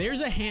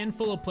There's a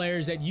handful of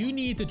players that you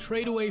need to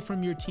trade away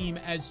from your team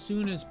as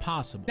soon as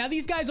possible. Now,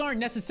 these guys aren't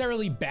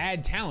necessarily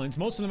bad talents.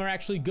 Most of them are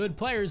actually good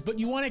players, but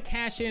you want to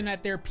cash in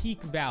at their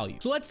peak value.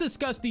 So let's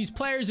discuss these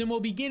players, and we'll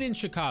begin in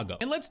Chicago.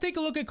 And let's take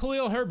a look at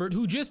Khalil Herbert,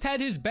 who just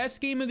had his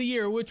best game of the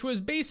year, which was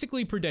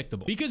basically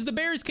predictable. Because the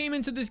Bears came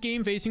into this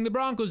game facing the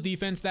Broncos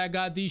defense that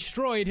got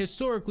destroyed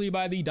historically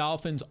by the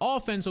Dolphins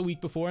offense a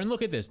week before. And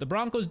look at this. The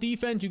Broncos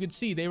defense, you could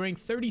see they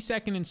ranked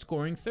 32nd in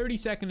scoring,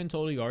 32nd in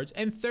total yards,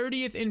 and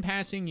 30th in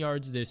passing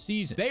yards this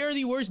season. They are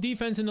the worst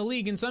defense in the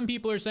league, and some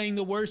people are saying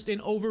the worst in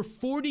over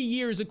 40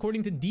 years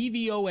according to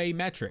DVOA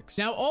metrics.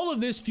 Now, all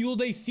of this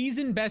fueled a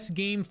season best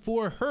game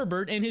for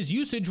Herbert, and his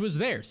usage was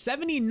there.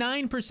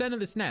 79% of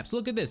the snaps.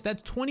 Look at this.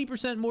 That's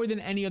 20% more than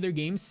any other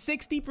game.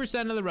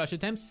 60% of the rush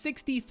attempts,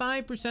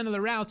 65% of the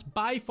routes.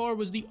 By far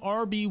was the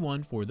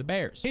RB1 for the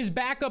Bears. His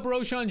backup,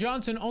 Roschon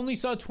Johnson, only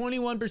saw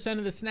 21%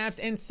 of the snaps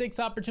and 6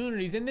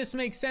 opportunities, and this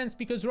makes sense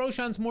because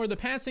Roschon's more the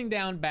passing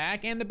down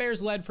back, and the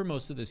Bears led for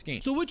most of this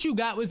game. So what you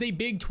got was a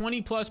big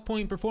 20-plus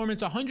point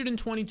performance,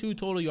 122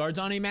 total yards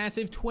on a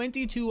massive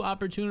 22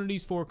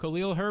 opportunities for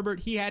Khalil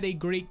Herbert. He had a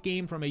great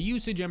game from a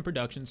usage and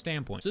production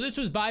standpoint. So this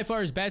was by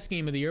far his best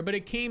game of the year, but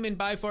it came in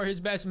by far his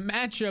best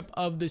matchup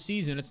of the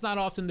season. It's not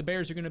often the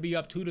Bears are going to be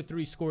up 2 to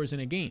 3 scores in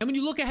a game. And when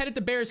you look ahead at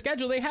the Bears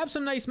schedule, they have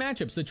some nice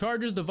matchups. The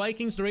Chargers, the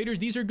Vikings, the Raiders,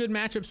 these are good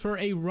matchups for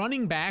a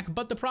running back,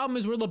 but the problem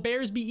is, will the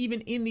Bears be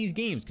even in these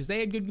games? Because they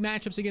had good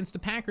matchups against the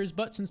Packers,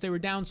 but since they were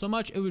down so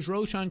much, it was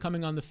Roschon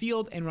coming on the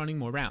field and running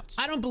more routes.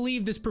 I don't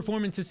believe this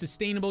performance is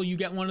sustainable. You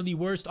get one of the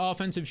worst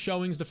offensive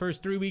showings the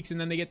first 3 weeks, and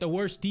then they get the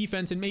worst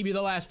defense in maybe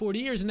the last 40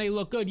 years, and they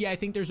look good. Yeah, I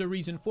think there's a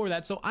reason for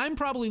that. So I'm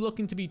probably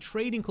looking to be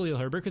trading Khalil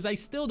Herbert because I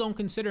still don't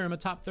consider him a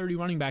top 30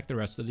 running back the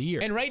rest of the year.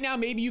 And right now,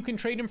 maybe you can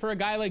trade him for a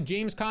guy like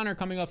James Conner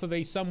coming off of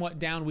a somewhat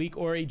down week,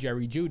 or a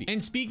Jerry Jeudy.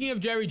 And speaking of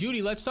Jerry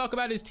Jeudy, let's talk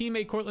about his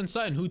teammate Courtland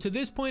Sutton, who to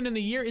this point in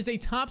the year is a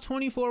top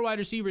 24 wide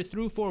receiver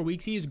through 4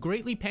 weeks. He is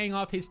greatly paying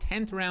off his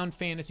 10th round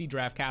fantasy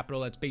draft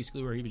capital. That's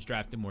basically where he was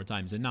drafted more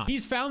times than not.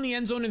 He's found the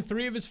end zone in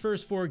 3 of his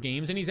first 4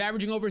 games, and he's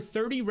averaging over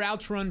 30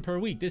 routes run per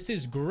week. This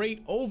is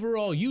great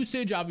overall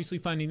usage. Obviously,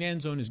 finding the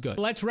end zone is good.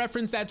 Let's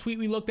reference that tweet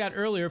we looked at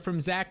earlier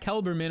from Zach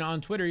Kelberman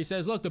on Twitter. He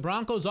says, look, the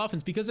Broncos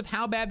offense, because of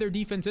how bad their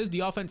defense is,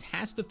 the offense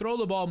has to throw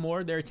the ball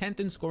more. They're 10th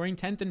in scoring,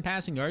 10th in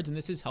passing yards, and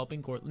this is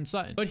helping Courtland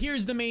Sutton. But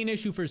here's the main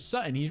issue for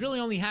Sutton. He's really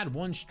only had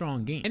one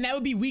strong game, and that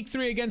would be week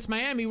 3 against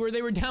Miami, where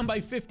they were down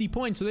by 50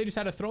 points, so they just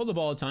had to throw the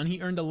ball a ton.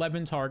 He earned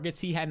 11 targets.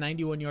 He had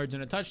 91 yards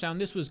and a touchdown.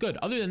 This was good.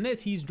 Other than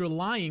this, he's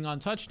relying on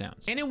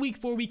touchdowns. And in week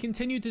 4, we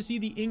continue to see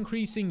the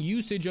increasing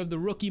usage of the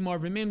rookie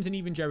Marvin Mims and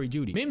even Jerry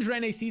Jeudy. Mims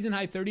ran a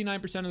season-high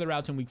 39% of the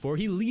routes in week 4.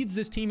 He leads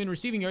this team in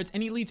receiving yards,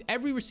 and he leads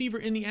every receiver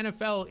in the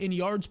NFL in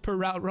yards per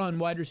route run,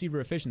 wide receiver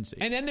efficiency.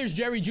 And then there's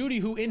Jerry Jeudy,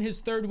 who in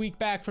his 3rd week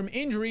back from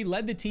injury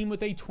led the team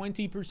with a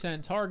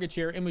 20% target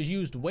share and was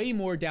used way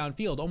more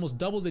downfield, almost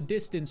double the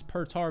distance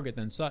per target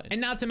than Sutton.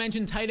 And not to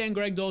mention tight end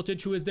Greg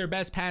Dulcich, who is their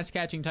best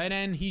pass-catching tight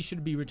end. He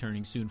should be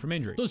returning soon from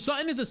injury. So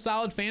Sutton is a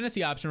solid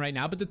fantasy option right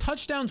now, but the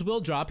touchdowns will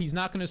drop. He's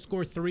not going to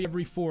score 3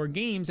 every 4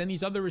 games, and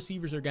these other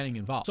receivers are getting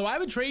involved. So I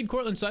would trade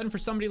Courtland Sutton for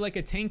somebody like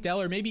a Tank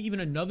Dell, or maybe even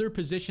another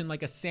position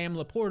like a Sam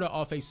Laporta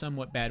off a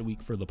somewhat bad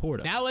week for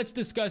Laporta. Now let's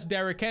discuss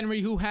Derrick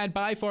Henry, who had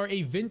by far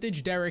a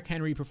vintage Derrick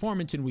Henry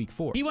performance in week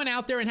 4. He went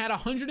out there and had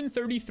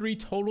 133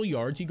 total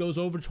yards. He goes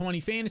over 20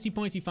 fantasy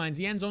points. He finds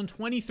the end zone,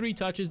 23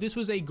 touches. This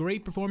was a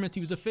great performance.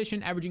 He was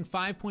efficient, averaging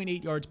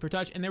 5.8 yards per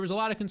touch, and there was a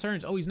lot of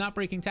concerns. Oh, he's not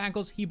breaking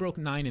tackles. He broke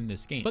 9 in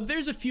this game. But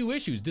there's a few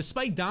issues.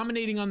 Despite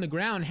dominating on the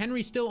ground,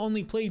 Henry still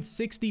only played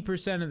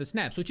 60% of the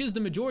snaps, which is the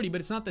majority,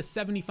 but it's not the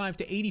 75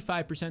 to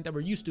 85% that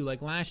we're used to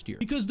like last year.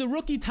 Because the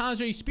rookie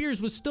Tyjae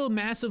Spears was still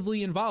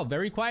massively involved,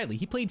 very quietly.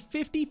 He played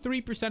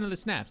 53% of the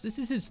snaps. This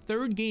is his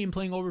 3rd game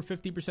playing over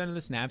 50% of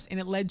the snaps, and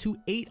it led to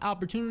 8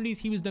 opportunities.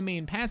 He was the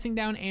main passing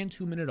down and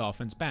 2-minute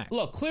offense back.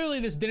 Look, clearly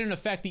this didn't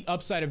affect the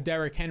upside of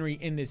Derrick Henry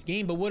in this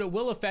game, but what it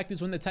will affect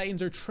is when the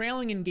Titans are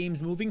trailing in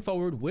games moving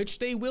forward, which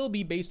they will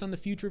be based on the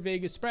future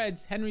Vegas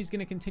spreads, Henry's going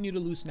to continue to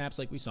lose snaps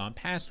like we saw in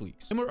past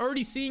weeks. And we're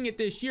already seeing it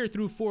this year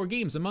through 4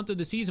 games. A month of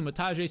the season with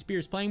Tyjae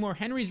Spears playing more,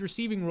 Henry's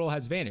receiving role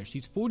has vanished.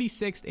 He's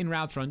 46th in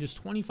routes run, just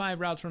 25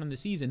 routes run in the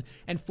season,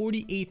 and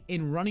 48th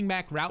in running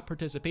back route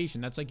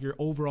participation. That's like your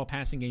overall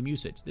passing game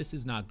usage. This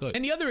is not good.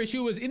 And the other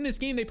issue was in this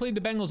game, they played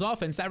the Bengals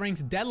offense that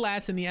ranks dead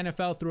last in the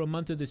NFL through a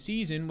month of the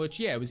season, which,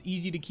 yeah, it was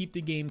easy to keep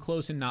the game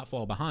close and not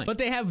fall behind. But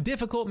they have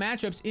difficult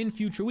matchups in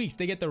future weeks.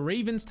 They get the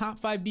Ravens top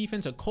 5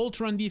 defense, a Colts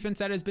run defense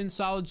that has been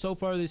solid so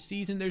far this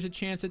season. There's a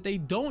chance that they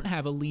don't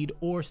have a lead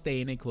or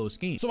stay in a close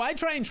game. So I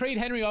try and trade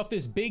Henry off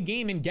this big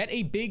game and get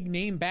a big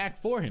name back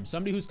for him.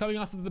 Somebody who's coming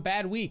off of a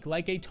bad week,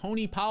 like a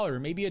Tony Pollard, or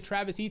maybe a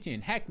Travis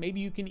Etienne. Heck, maybe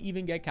you can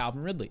even get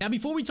Calvin Ridley. Now,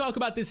 before we talk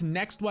about this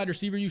next wide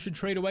receiver you should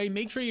trade away,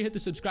 make sure you hit the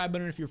subscribe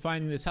button if you're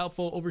finding this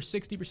helpful. Over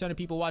 60% of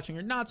people watching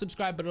are not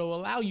subscribed, but it'll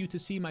allow you to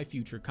see my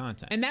future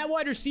content. And that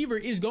wide receiver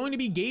is going to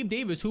be Gabe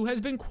Davis, who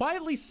has been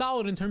quietly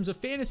solid in terms of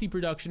fantasy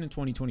production in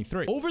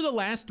 2023. Over the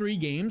last 3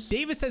 games,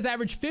 Davis has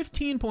averaged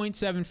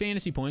 15.7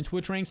 fantasy points,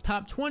 which ranks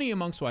top 20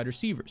 amongst wide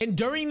receivers. And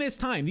during this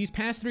time, these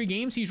past 3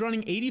 games, he's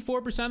running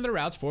 84% of the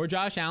routes for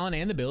Josh Allen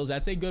and the Bills.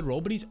 That's a good role,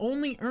 but he's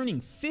only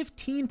earning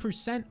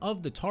 15%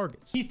 of the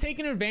targets. He's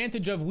taken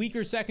advantage of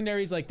weaker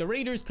secondaries like the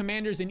Raiders,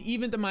 Commanders, and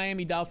even the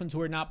Miami Dolphins, who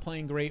are not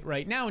playing great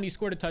right now, and he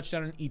scored a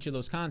touchdown in each of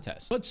those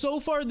contests. But so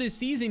far this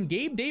season,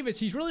 Gabe Davis,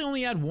 he's really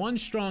only had one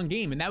strong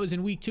game, and that was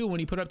in week 2 when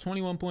he put up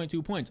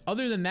 21.2 points.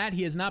 Other than that,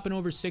 he has not been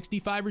over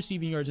 65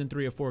 receiving yards in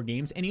 3 or 4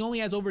 games, and he only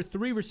has over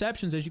 3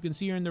 receptions, as you can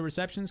see here in the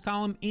receptions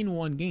column, in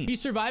 1 game. He's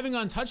surviving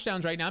on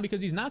touchdowns right now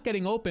because he's not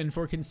getting open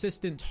for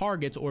consistent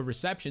targets or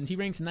receptions. He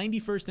ranks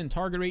 91st in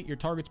target rate, your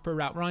targets per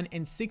route run,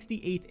 and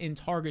 68th in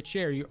target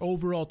share, your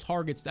overall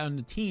targets down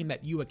the team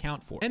that you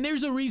account for. And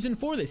there's a reason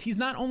for this. He's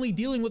not only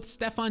dealing with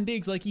Stefon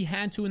Diggs like he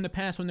had to in the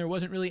past when there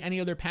wasn't really any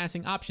other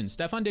passing options.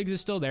 Stefon Diggs is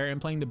still there and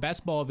playing the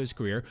best ball of his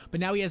career, but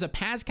now he has a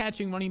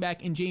pass-catching running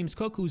back in James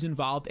Cook who's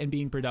involved and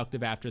being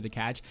productive after the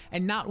catch,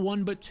 and not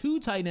 1 but 2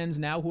 tight ends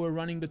now who are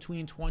running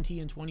between 20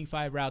 and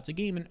 25 routes a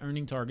game and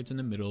earning targets in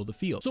the middle of the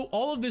field. So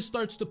all of this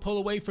starts to pull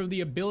away from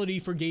the ability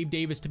for Gabe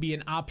Davis to be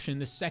an option,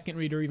 the second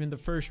read or even the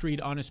first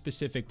read on a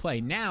specific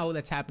play. Now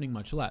that's happening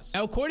much less.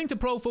 Now, according to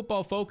Pro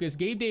Football Focus,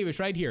 Gabe Davis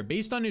right here,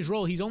 based on his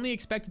role, he's only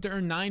expected to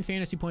earn 9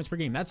 fantasy points per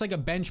game. That's like a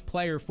bench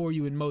player for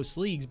you in most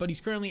leagues, but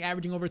he's currently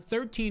averaging over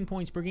 13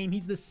 points per game.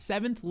 He's the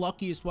 7th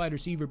luckiest wide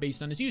receiver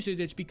based on his usage.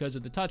 It's because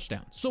of the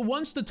touchdowns. So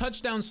once the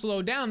touchdowns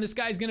slow down, this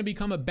guy's going to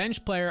become a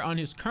bench player on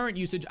his current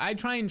usage. I'd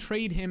try and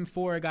trade him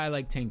for a guy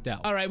like Tank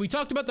Dell. All right, we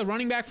talked about the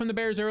running back from the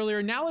Bears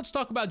earlier. Now let's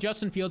talk about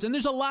Justin Fields, and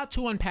there's a lot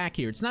to unpack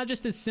here. It's not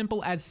just as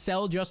simple as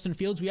sell Justin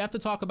Fields. We have to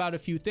talk about a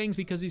few things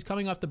because he's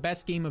coming off the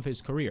best game of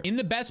his career. In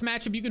the best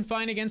matchup you can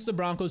find against the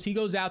Broncos, he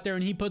goes out there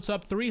and he puts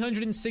up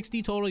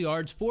 360 total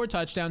yards, 4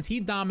 touchdowns. He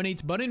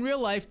dominates, but in real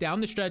life,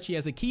 down the stretch, he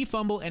has a key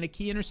fumble and a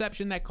key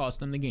interception that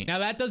cost him the game. Now,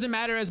 that doesn't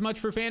matter as much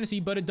for fantasy,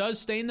 but it does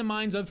stay in the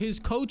minds of his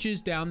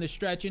coaches down the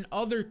stretch in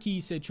other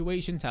key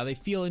situations, how they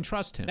feel and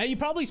trust him. Now, you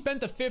probably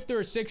spent a 5th or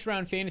a 6th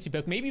round fantasy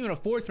pick, maybe even a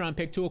 4th round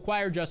pick to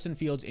acquire Justin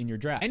Fields in your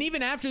draft. And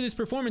even after this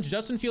performance,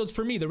 Justin Fields,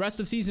 for me, the rest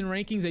of season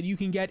rankings that you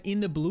can get in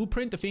the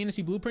blueprint, the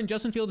fantasy blueprint,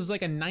 Justin Fields is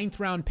like a 9th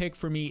round pick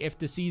for me if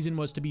the season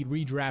was to be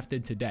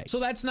redrafted today. So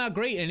that's not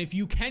great. And if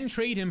you can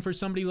trade him for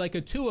somebody like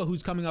a Tua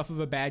who's coming off of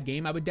a bad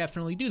game, I would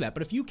definitely do that.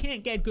 But if you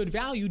can't get good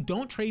value,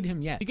 don't trade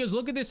him yet. Because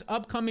look at this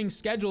upcoming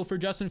schedule for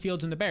Justin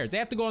Fields and the Bears. They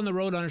have to go on the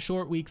road on a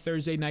short week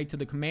Thursday night to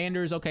the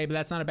Commanders. Okay, but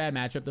that's not a bad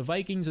matchup. The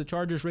Vikings, the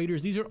Chargers,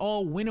 Raiders, these are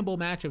all winnable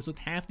matchups with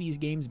half these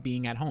games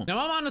being at home. Now,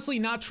 I'm honestly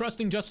not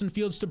trusting Justin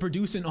Fields to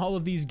produce in all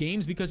of these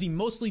games because he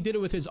mostly did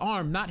it with his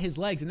arm, not his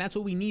legs, and that's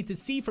what we need to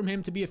see from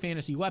him to be a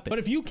fantasy weapon. But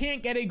if you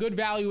can't get a good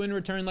value in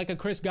return, like a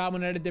Chris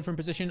Godwin at a different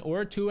position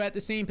or a Tua at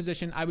the same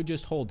position, I would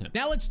just hold him.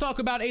 Now let's talk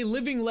about a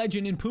living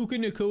legend in Puka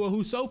Nacua,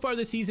 who so far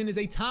this season is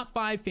a top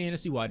 5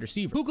 fantasy wide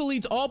receiver. Puka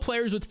leads all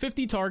players with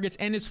 50 targets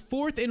and is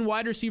 4th in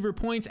wide receiver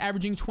points,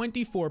 averaging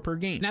 24 per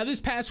game. Now,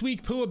 this past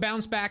week, Pua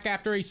bounced back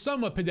after a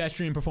somewhat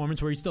pedestrian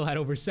performance where he still had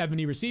over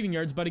 70 receiving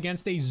yards, but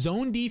against a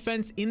zone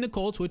defense in the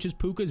Colts, which is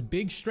Puka's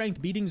big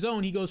strength, beating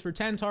zone, he goes for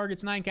 10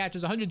 targets, 9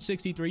 catches,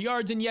 163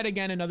 yards, and yet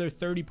again another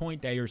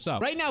 30-point day or so.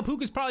 Right now,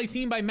 Puka's probably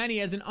seen by many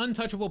as an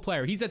untouchable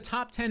player. He's a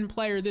top 10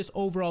 player this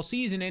overall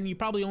season, and you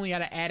probably only had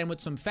to add him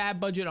with some fab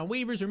budget on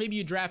waivers, or maybe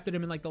you drafted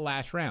him in like the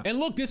last round. And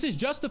look, this is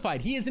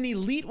justified. He is an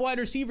elite wide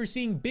receiver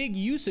seeing big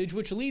usage,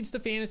 which leads to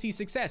fantasy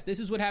success. This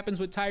is what happens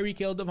with Tyreek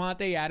Hill,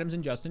 Devontae Adams,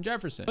 and Justin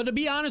Jefferson. But to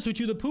be honest with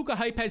you, the Puka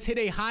hype has hit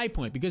a high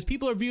point because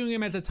people are viewing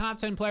him as a top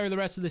 10 player the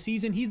rest of the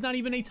season. He's not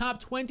even a top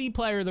 20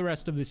 player the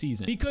rest of the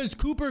season because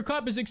Cooper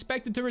Kupp is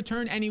expected to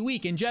return any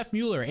week. And Jeff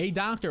Mueller, a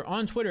doctor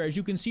on Twitter, as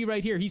you can see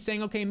right here, he's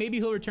saying, okay, maybe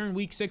he'll return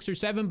week 6 or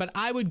 7, but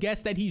I would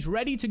guess that he's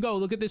ready to go.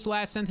 Look at this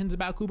last sentence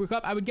about Cooper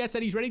Kupp. I would guess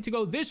that he's ready to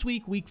go this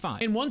week, week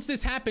 5. And once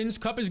this happens,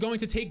 Kupp is going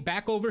to take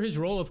back over his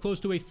role of close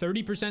to a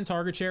 30%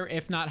 target share,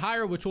 if not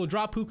higher, which will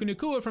drop Puka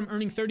Nacua from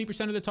earning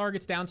 30% of the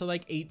targets down to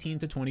like 18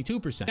 to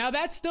 22%. Now,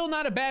 that's still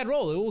not a bad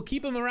role. It will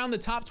keep him around the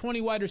top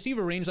 20 wide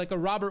receiver range like a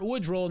Robert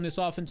Woods role in this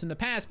offense in the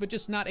past, but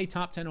just not a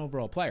top 10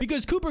 overall player.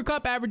 Because Cooper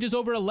Kupp averages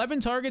over 11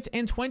 targets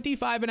and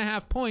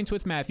 25.5 points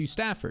with Matthew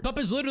Stafford. Kupp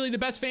is literally the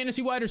best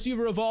fantasy wide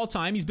receiver of all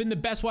time. He's been the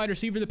best wide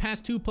receiver the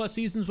past 2+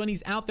 seasons when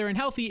he's out there and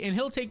healthy, and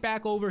he'll take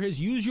back over his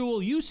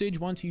usual usage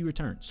once he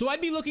returns. So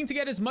I'd be looking to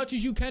get as much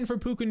as you can for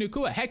Puka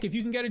Nacua. Heck, if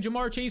you can get a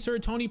Jamar Chase or a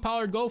Tony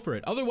Pollard, go for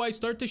it. Otherwise,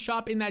 start to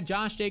shop in that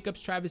Josh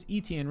Jacobs, Travis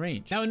Etienne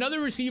range. Now,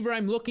 another receiver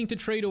I'm looking to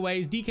trade away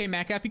is DK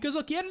Metcalf because,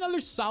 look, he had another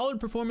solid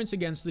performance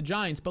against the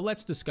Giants, but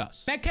let's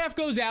discuss. Metcalf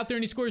goes out there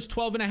and he scores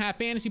 12.5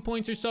 fantasy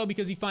points or so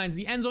because he finds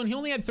the end zone. He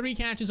only had 3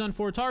 catches on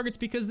 4 targets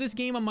because this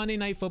game on Monday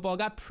Night Football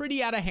got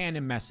pretty out of hand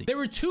and messy. There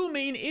were 2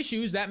 main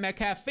issues that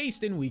Metcalf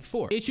faced in week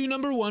 4. Issue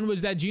number 1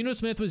 was that Geno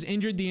Smith was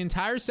injured the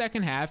entire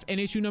second half, and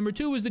issue number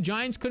 2 was the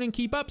Giants couldn't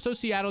keep up, so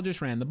Seattle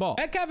just ran the ball.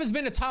 Metcalf has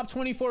been a top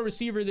 24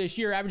 receiver this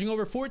year, averaging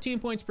over 14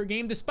 points per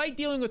game, despite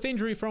dealing with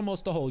injury for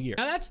almost the whole year.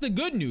 Now, that's the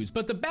good news,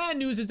 but the bad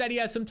news is that he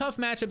has some tough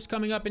matchups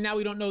coming up, and now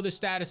we don't know the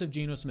status of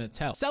Geno Smith's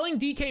health. Selling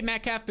DK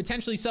Metcalf,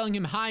 potentially selling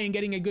him high and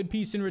getting a good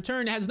piece in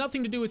return, has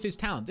nothing to do with his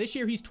talent. This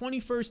year, he's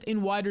 21st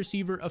in wide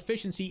receiver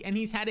efficiency, and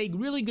he's had a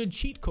really good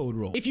cheat code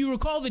role. If you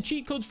recall, the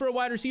cheat codes for a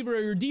wide receiver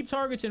are your deep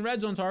targets and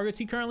red zone targets.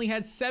 He currently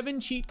has 7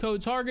 cheat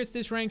code targets,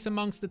 this ranks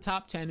amongst the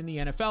top 10 in the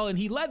NFL, and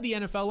he led the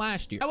NFL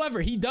last year.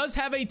 However, he does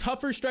have a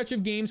tougher stretch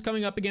of games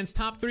coming up against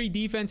top 3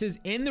 defenses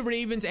in the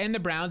Ravens and the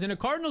Browns, and a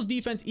Cardinals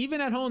defense,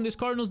 even at home, this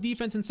Cardinals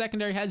defense and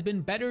secondary has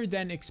been better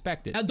than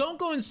expected. Now, don't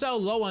go and sell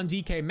low on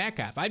DK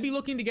Metcalf. I'd be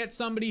looking to get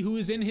somebody who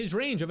is in his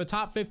range of a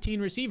top 15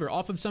 receiver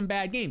off of some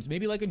bad games,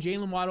 maybe like a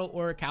Jalen Waddle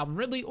or a Calvin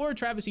Ridley or a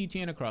Travis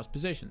Etienne across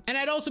positions. And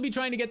I'd also be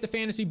trying to get the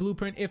fantasy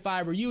blueprint if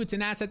I were you. It's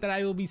an asset that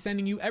I will be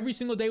sending you every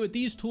single day with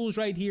these tools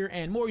right here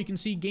and more. You can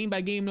see game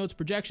by game notes,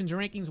 projections, and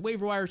rankings,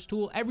 waiver wires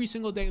tool. Every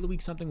single day of the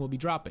week, something will be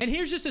dropping. And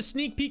here's just a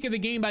sneak peek of the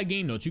game by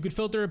game notes. You could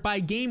filter it by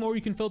game or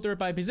you can filter it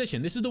by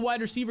position. This is the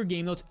wide receiver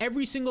game notes.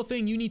 Every single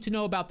thing you need to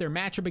know about their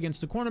matchup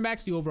against the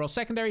cornerbacks, the overall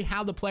secondary,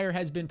 how the player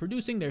has been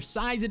producing, their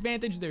size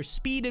advantage, their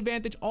speed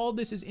advantage. All of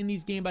this is in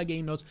these game by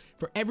game notes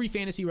for every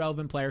fantasy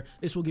relevant player.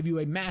 This will give you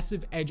a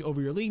massive edge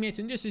over your league mates,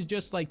 and this is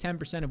just like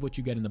 10% of what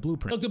you get in the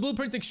blueprint. Look, the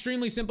blueprint's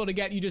extremely simple to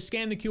get. You just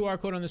scan the QR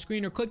code on the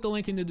screen or click the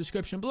link in the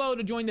description below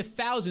to join the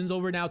thousands,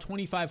 over now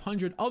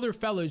 2,500 other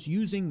fellas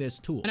using this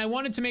tool. And I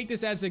wanted to make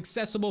this as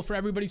accessible for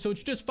everybody, so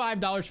it's just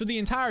 $5 for the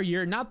entire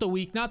year, not the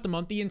week, not the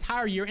month, the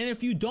entire year. And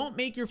if you don't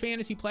make your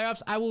fantasy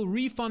playoffs, I will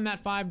refund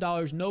that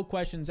 $5, no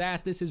questions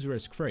asked. This is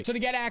risk-free. So to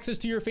get access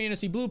to your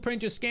fantasy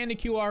blueprint, just scan the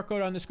QR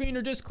code on the screen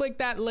or just click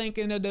that link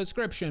in the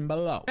description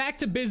below. Back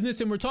to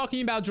business, and we're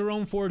talking about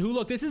Jerome Ford, who,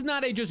 look, this is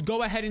not a just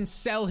go ahead and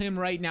sell him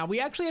right now. We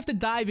actually have to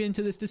dive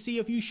into this to see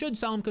if you should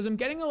sell him, because I'm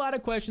getting a lot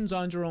of questions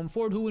on Jerome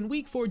Ford, who in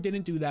week 4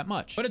 didn't do that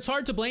much. But it's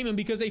hard to blame him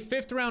because a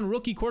 5th-round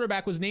rookie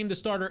quarterback was named the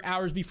starter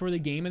hours before the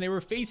game, and they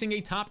were facing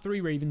a top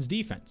 3 Ravens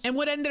defense. And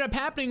what ended up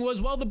happening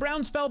was, well, the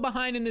Browns fell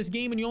behind in this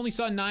game, and you only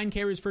saw 9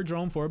 carries for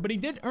Jerome Ford, but he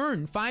did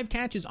earn 5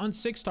 catches on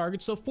 6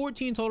 targets, so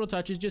 14 total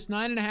touches, just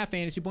 9.5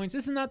 fantasy points.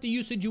 This is not the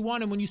usage you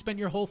wanted when you spent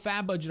your whole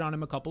fab budget on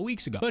him a couple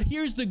weeks ago. But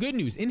here's the good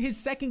news. In his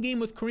second game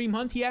with Kareem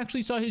Hunt, he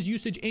actually saw his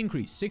usage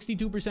increase.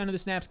 62% of the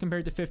snaps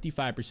compared to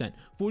 55%.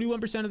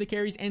 41% of the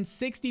carries and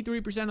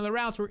 63% of the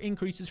routes were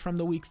increases from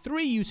the week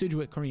 3 usage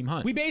with Kareem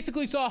Hunt. We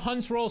basically saw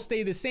Hunt's role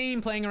stay the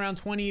same, playing around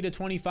 20 to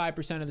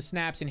 25% of the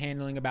snaps and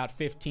handling about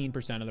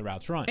 15% of the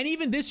routes run. And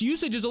even this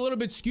usage is a little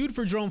bit skewed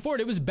for Jerome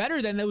Ford. It was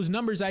better than those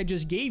numbers I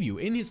just gave you.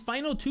 In his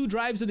final 2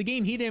 drives of the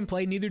game, he didn't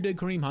play, neither did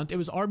Kareem Hunt. It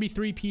was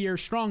RB3 Pierre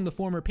Strong, the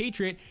former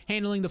Patriot,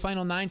 handling the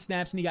final 9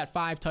 snaps, and he got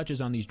 5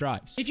 touches on these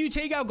drives. If you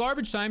take out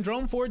garbage time,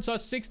 Jerome Ford saw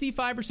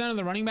 65% of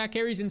the running back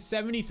carries and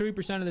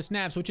 73% of the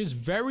snaps, which is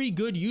very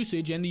good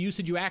usage, and the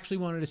usage you actually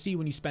wanted to see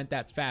when you spent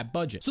that fab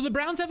budget. So the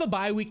Browns have a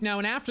bye week now,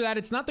 and after that,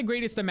 it's not the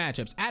greatest of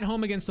matchups. At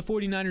home against the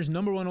 49ers,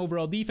 #1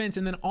 overall defense,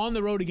 and then on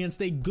the road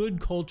against a good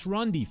Colts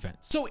run defense.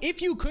 So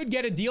if you could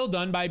get a deal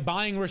done by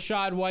buying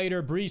Rachaad White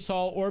or Breece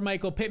Hall or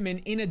Michael Pittman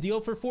in a deal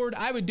for Ford,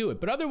 I would do it.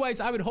 But otherwise,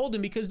 I would hold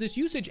him because this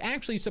usage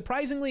actually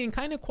surprisingly and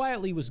kind of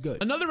quietly was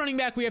good. Another running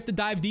back we have to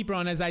dive deeper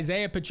on is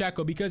Isaiah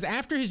Pacheco, because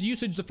after his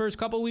usage the first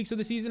couple weeks of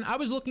the season, I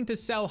was looking to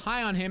sell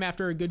high on him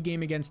after a good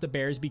game against the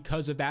Bears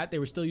because of that. They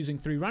were still using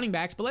 3 running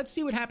backs, but let's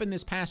see what happened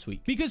this past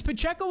week. Because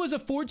Pacheco was a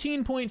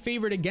 14-point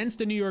favorite against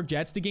the New York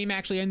Jets. The game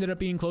actually ended up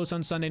being close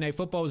on Sunday Night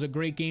Football. It was a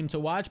great game to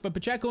watch, but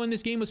Pacheco in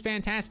this game was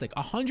fantastic.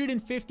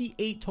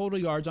 158 total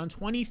yards on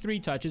 23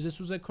 touches. This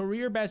was a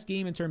career best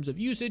game in terms of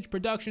usage,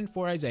 production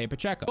for Isaiah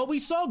Pacheco. But we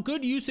saw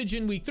good usage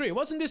in week 3. It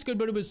wasn't this good,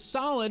 but it was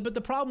solid, but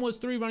the problem was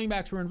 3 running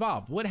backs were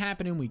involved. What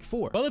happened in week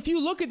 4? Well, if you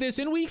look at this,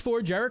 in week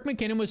 4, Jerick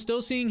McKinnon was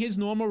still seeing his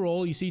normal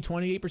role. You see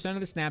 28% of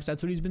the snaps.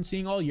 That's what he's been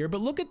seeing all year.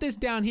 But look at this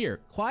down here.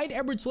 Clyde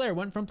Edwards-Helaire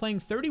went from playing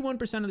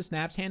 31% of the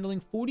snaps,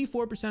 handling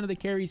 44% of the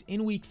carries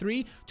in week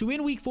 3, to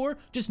in week 4,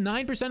 just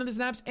 9% of the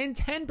snaps and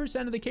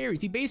 10% of the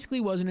carries. He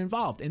basically wasn't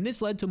involved, and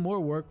this led to more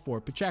work for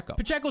Pacheco.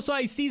 Pacheco saw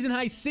a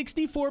season-high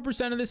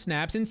 64% of the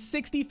snaps and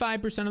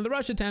 65% of the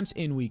rush attempts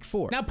in week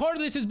 4. Now, part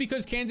of this is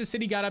because Kansas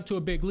City got up to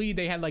a big lead.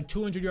 They had like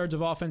 200 yards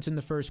of offense in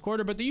the first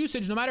quarter, but the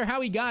usage, no matter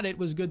how he got it,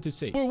 was good to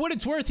see. For what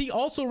it's worth, he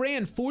also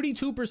ran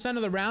 42%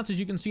 of the routes, as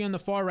you can see on the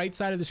far right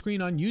side of the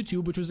screen on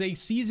YouTube, which was a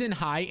season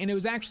high, and it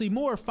was actually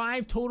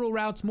 5 total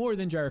routes more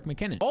than Jerick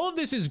McKinnon. All of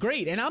this is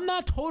great, and I'm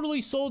not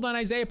totally sold on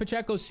Isaiah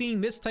Pacheco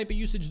seeing this type of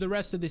usage the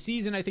rest of the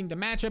season. I think the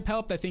matchup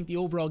helped. I think the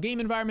overall game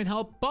environment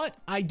helped, but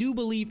I do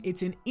believe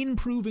it's an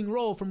improving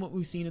role from what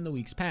we've seen in the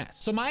weeks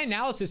past. So my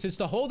analysis is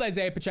to hold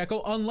Isaiah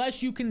Pacheco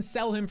unless you can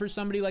sell him for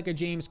somebody like a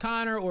James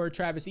Conner or a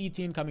Travis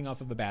Etienne coming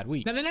off of a bad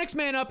week. Now, the next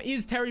man up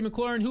is Terry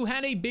McLaurin, who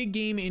had a big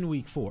game in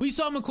week 4. We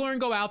saw McLaurin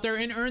go out there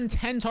and earn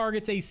 10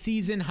 targets, a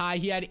season high.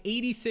 He had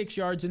 86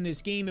 yards in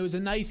this game. It was a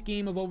nice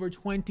game of over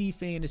 20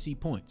 fantasy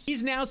points.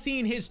 He's now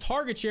seeing his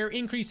target share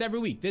increase every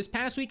week. This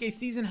past week, a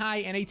season high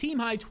and a team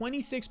high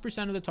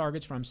 26% of the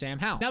targets from Sam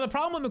Howell. Now, the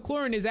problem with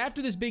McLaurin is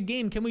after this big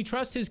game, can we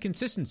trust his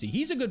consistency?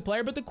 He's a good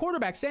player, but the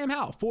quarterback, Sam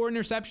Howell, 4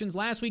 interceptions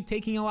last week,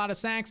 taking a lot of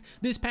sacks.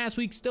 This past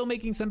week, still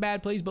making some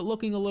bad plays, but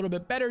looking a little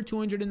bit better,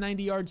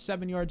 290 yards,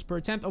 7 yards per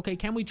attempt. Okay,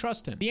 can we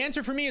trust him? The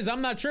answer for me is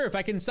I'm not sure. If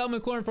I can sell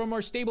McLaurin for a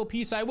more stable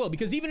piece, I will,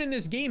 because even in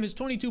this game, his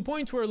 22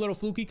 points were a little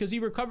fluky because he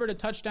recovered a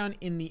touchdown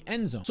in the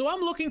end zone. So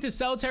I'm looking to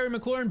sell Terry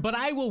McLaurin, but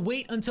I will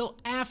wait until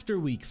after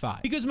week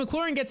 5, because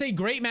McLaurin gets a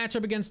great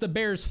matchup against the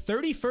Bears'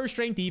 31st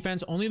ranked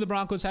defense. Only the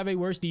Broncos have a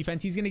worse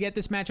defense. He's going to get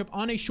this matchup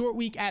on a short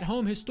week at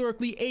home.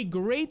 Historically, a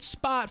great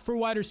spot for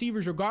wide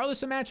receivers,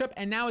 regardless of matchup,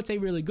 and now it's a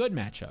really good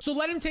matchup. So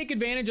let him take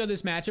advantage of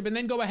this matchup and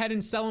then go ahead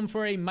and sell him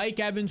for a Mike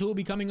Evans, who will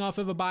be coming off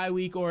of a bye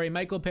week, or a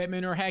Michael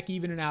Pittman, or heck,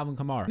 even an Alvin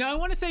Kamara. Now, I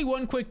want to say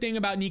one quick thing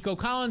about Nico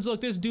Collins.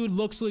 Look, this dude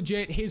looks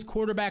legit. His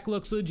quarterback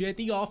looks legit.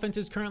 The offense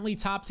is currently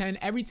top 10.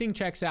 Everything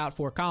checks out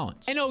for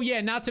Collins. And oh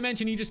yeah, not to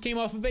mention, he just came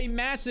off of a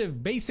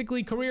massive,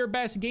 basically career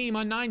best game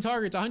on 9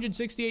 targets,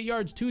 168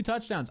 yards, 2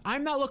 touchdowns.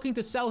 I'm not looking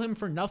to sell him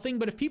for nothing,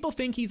 but if people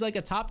think he's like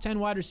a top 10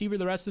 wide receiver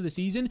the rest of the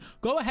season,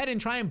 go ahead and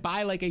try and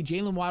buy like a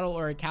Jalen Waddle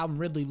or a Calvin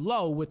Ridley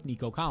low with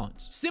Nico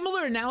Collins.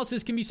 Similar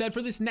analysis can be said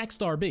for this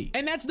next RB,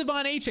 and that's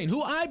Devon Achane,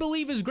 who I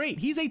believe is great.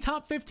 He's a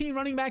top 15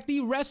 running back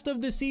the rest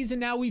of the season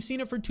now. We've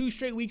seen it for 2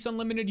 straight weeks on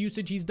limited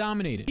usage. He's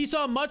dominated. He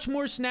saw much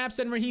more snaps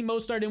than Raheem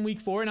Mostert in week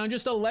 4, and on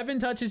just 11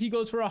 touches, he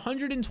goes for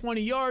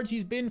 120 yards.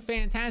 He's been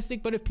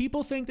fantastic, but if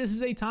people think this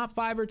is a top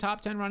 5 or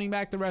top 10 running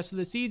back the rest of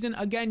the season,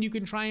 again, you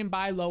can try and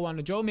buy low on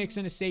a Joe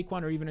Mixon, a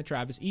Saquon, or even a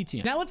Travis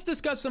Etienne. Now let's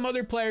discuss some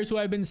other players who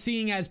I've been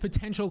seeing as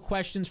potential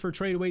questions for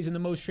tradeaways in the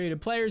most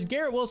traded players.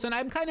 Garrett Wilson,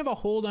 I'm kind of a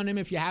hold on him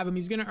if you have him.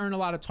 He's going to earn a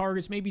lot of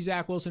targets. Maybe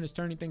Zach Wilson is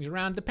turning things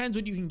around. Depends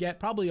what you can get.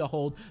 Probably a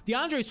hold.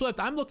 DeAndre Swift,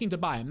 I'm looking to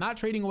buy. I'm not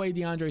trading away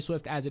DeAndre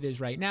Swift as it is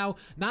right now.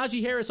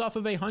 Najee Harris off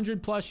of a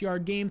 100+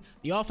 yard game.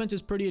 The offense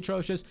is pretty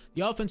atrocious.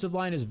 The offensive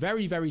line is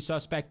very, very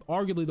suspect.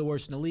 Arguably the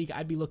worst in the league.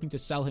 I'd be looking to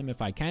sell him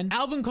if I can.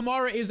 Alvin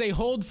Kamara is a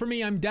hold for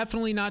me. I'm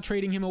definitely not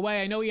trading him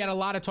away. I know he had a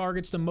lot of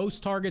targets, the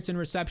most targets and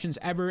receptions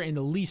ever, and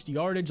the least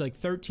yardage, like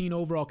 13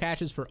 overall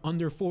catches for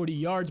under 40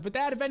 yards. But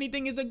that, if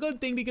anything, is a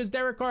good thing because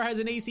Derek Carr has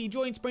an AC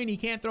joint sprain. He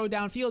can't throw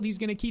downfield. He's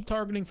going to keep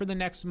targeting for the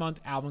next month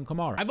Alvin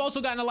Kamara. I've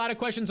also gotten a lot of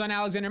questions on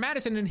Alexander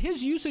Mattison, and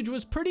his usage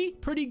was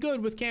pretty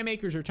good with Cam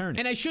Akers returning.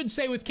 And I should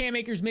say, with Cam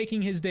Akers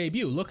making his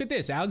debut, look at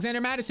this.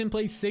 Alexander Mattison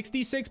plays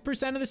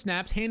 66% of the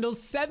snaps,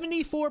 handles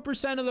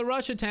 74% of the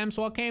rush attempts,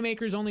 while Cam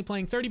Akers only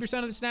playing 30%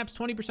 of the snaps,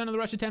 20% of the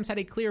rush attempts, had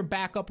a clear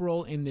backup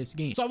role in this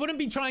game. So I wouldn't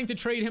be trying to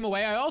trade him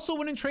away. I also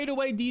wouldn't trade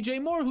away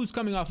DJ Moore, who's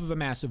coming off of a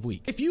massive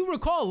week. If you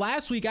recall,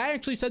 last week, I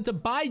actually said to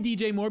buy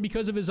DJ Moore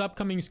because of his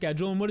upcoming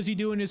schedule. And what does he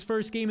do in his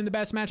first game in the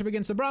best matchup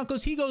against the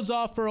Broncos? He goes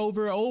off for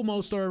over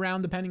almost or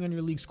around, depending on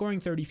your league scoring,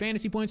 30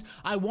 fantasy points.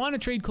 I want to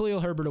trade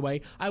Khalil Herbert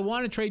away. I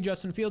want to trade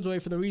Justin Fields away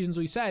for the reasons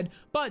we said.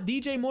 But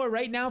DJ Moore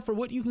right now, for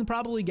what you can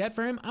probably get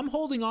for him, I'm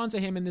holding on to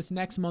him in this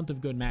next month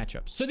of good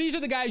matchups. So these are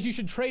the guys you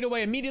should trade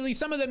away immediately.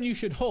 Some of them you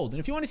should hold. And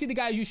if you want to see the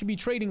guys you should be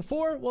trading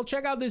for, well,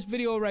 check out this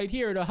video right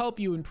here to help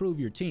you improve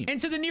your team. And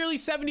to the nearly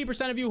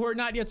 70% of you who are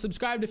not yet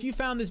subscribed, if you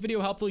found this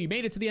video helpful, you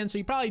made it to the end, so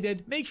you probably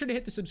did, make sure to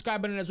hit the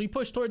subscribe button as we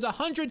push towards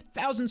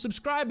 100,000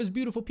 subscribers,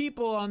 beautiful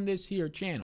people, on this here channel.